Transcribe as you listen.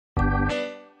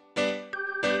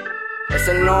Es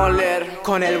el Noler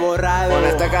con el Borrado. con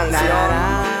esta canción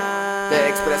te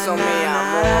expreso mi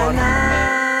amor.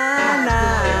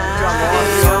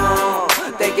 Yo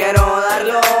te quiero dar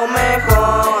lo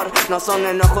mejor. No son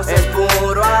enojos, es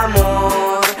puro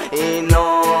amor. Y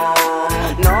no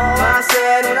va a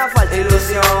ser una falsa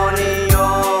ilusión. Y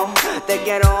yo te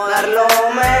quiero dar lo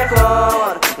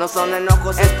mejor. No son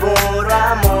enojos, es puro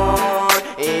amor.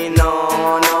 Y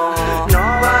no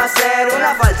va a ser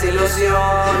una falsa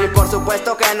ilusión. Y por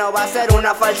supuesto que no va a ser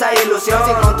una falsa ilusión.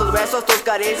 Si con tus besos, tus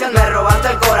caricias me robaste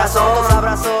el corazón, tus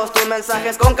abrazos, tus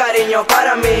mensajes con cariño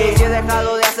para mí. Si he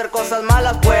dejado de hacer cosas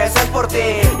malas, pues es por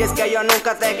ti. Y es que yo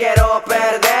nunca te quiero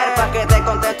perder. Pa' que te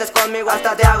contentes conmigo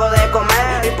hasta te hago de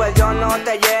comer. Y pues yo no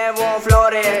te llevo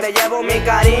flores, te llevo mi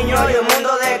cariño y un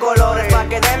mundo de colores. Pa'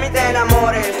 que de mí te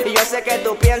enamores. Y yo sé que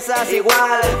tú piensas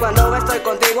igual. Cuando estoy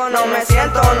contigo no me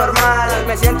siento normal.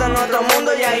 Me siento en otro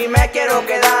mundo y ahí me quiero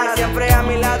quedar. Siempre a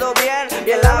mi lado bien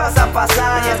la vas a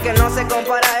pasar. Y es que no se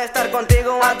compara estar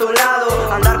contigo a tu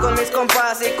lado. Andar con mis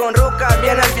compas y con rucas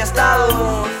bien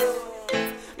enfiestados.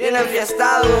 Bien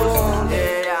enfiestados.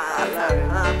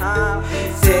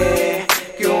 Sé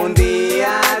que un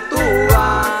día tú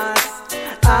vas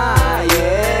a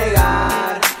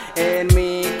llegar en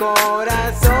mi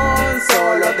corazón.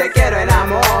 Solo te quiero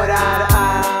enamorar,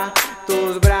 a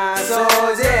tus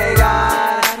brazos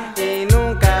llegar y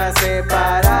nunca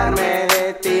separarme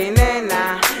de ti,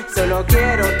 nena. Solo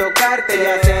quiero tocarte y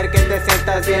hacer que te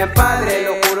sientas bien, padre.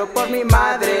 Lo juro por mi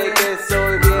madre que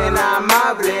soy bien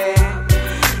amable.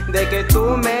 De que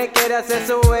tú me quieras,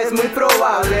 eso es muy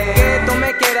probable. Que tú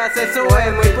me quieras, eso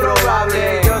es muy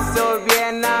probable. Yo soy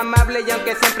bien amable y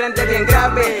aunque siempre ande bien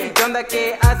grave. ¿Qué onda,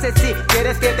 qué haces si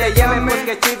quieres que te llame? Pues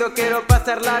que chido, quiero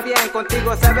pasarla bien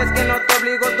contigo. Sabes que no te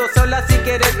obligo, tú sola si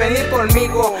quieres venir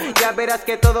conmigo. Ya verás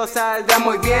que todo saldrá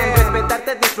muy bien.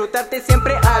 Respetarte, disfrutarte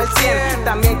siempre al 100.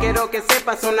 También quiero que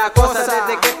sepas una cosa.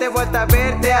 Desde que te he vuelto a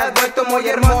ver te has vuelto muy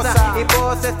hermosa. Y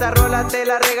pues esta rola te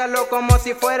la regalo como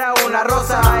si fuera una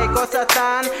rosa. Hay cosas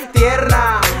tan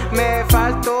tiernas. Me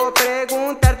faltó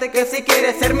preguntarte que si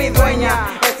quieres ser mi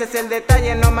dueña. Ese es el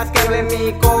detalle, no más que hable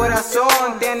mi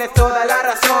corazón. Tienes toda la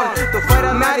razón, tú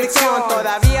fueras mi adicción.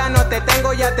 Todavía no te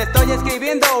tengo, ya te estoy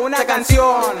escribiendo una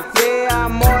canción de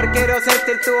amor. Quiero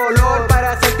sentir tu olor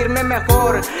para sentirme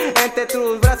mejor. Entre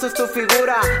tus brazos tu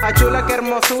figura, a chula que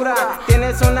hermosura.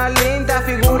 Tienes una linda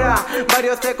figura.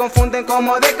 Varios te confunden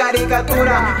como de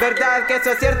caricatura. Verdad que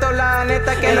eso es cierto, la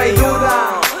neta que no hay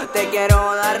duda. Te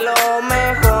quiero dar lo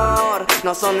mejor.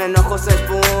 No son enojos, es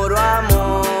puro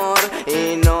amor.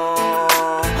 Y no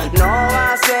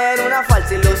va a ser una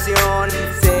falsa ilusión.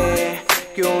 Sé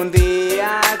que un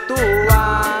día tú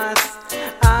vas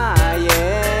a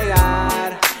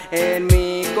llegar en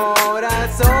mi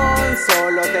corazón.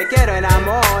 Solo te quiero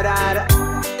enamorar.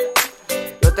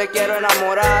 Yo te quiero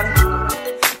enamorar.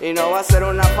 Y no va a ser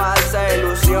una falsa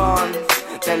ilusión.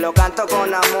 Te lo canto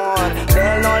con amor.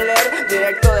 Del Noler,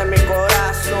 directo de mi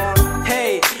corazón.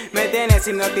 Hey, me tienes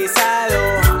hipnotizado.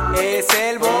 Es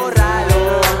el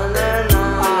Borrado.